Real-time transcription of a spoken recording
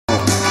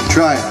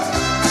Try it.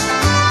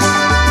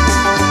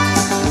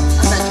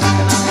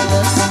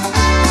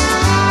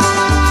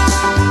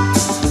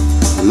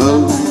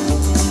 Love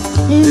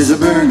is a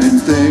burning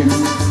thing,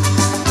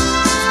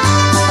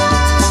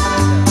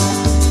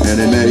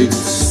 and it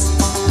makes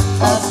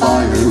a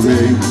fire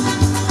ring.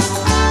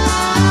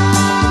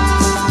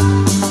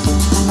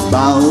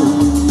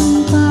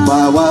 Bound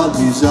by wild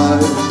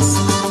desires,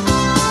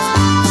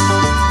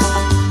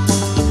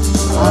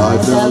 I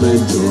fell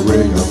into a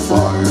ring of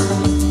fire.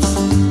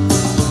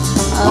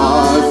 I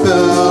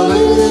fell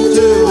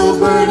into a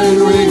burning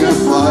ring of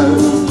fire.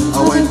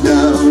 I went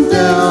down,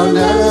 down,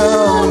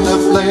 down, the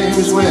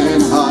flames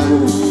went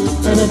higher,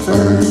 and it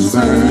burns,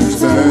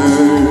 burns,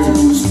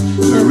 burns,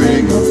 the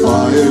ring of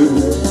fire,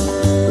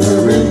 the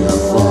ring of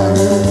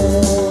fire.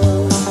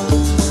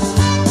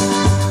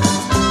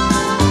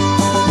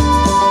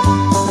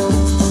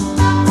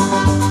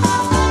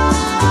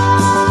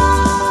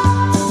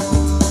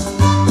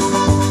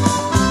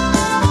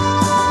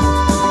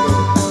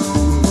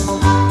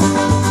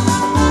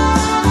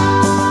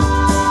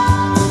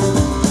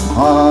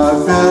 I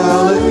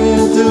fell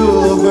into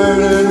a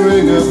burning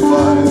ring of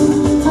fire.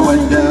 I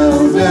went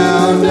down,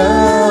 down,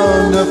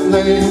 down, the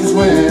flames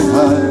went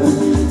high,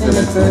 and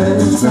it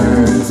burns,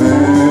 burns,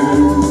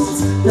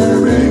 burns, the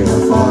ring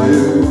of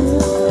fire,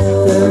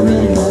 the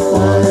ring of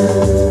fire.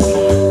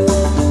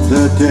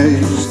 The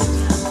taste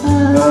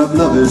of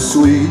love is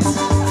sweet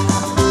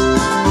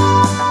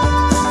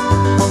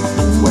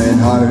when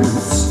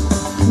hearts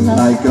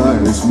like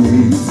ours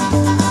meet.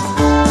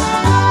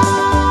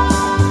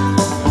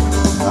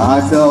 I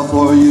fell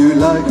for you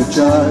like a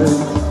child.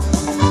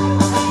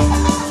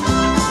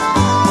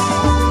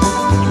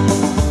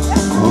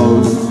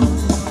 Oh,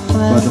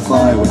 but the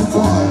fire went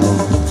wild.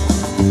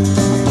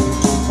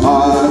 I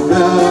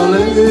fell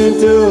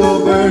into a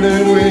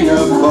burning ring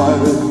of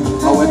fire.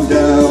 I went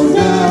down,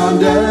 down,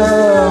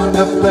 down,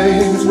 the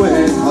flames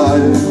went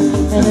higher,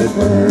 and it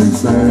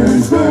burns,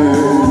 burns,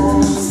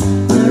 burns,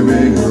 the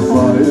ring of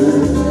fire,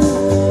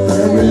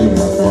 the ring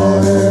of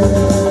fire.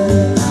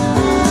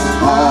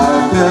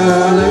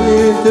 Fell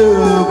into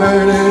a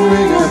burning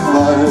ring of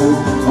fire.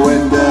 I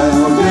went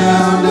down,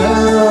 down,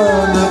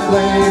 down, the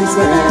flames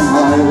went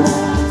higher,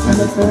 and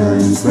it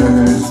burns,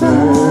 burns,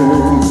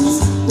 burns,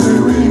 the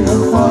ring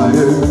of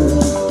fire,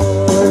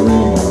 the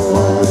ring of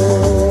fire.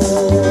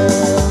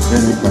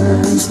 And it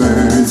burns,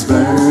 burns,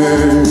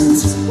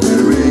 burns, the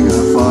ring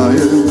of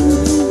fire,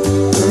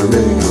 the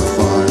ring of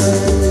fire,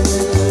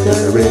 the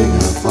ring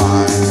of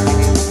fire,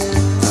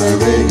 the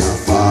ring of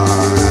fire.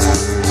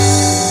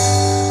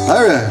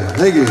 All right,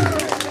 thank you.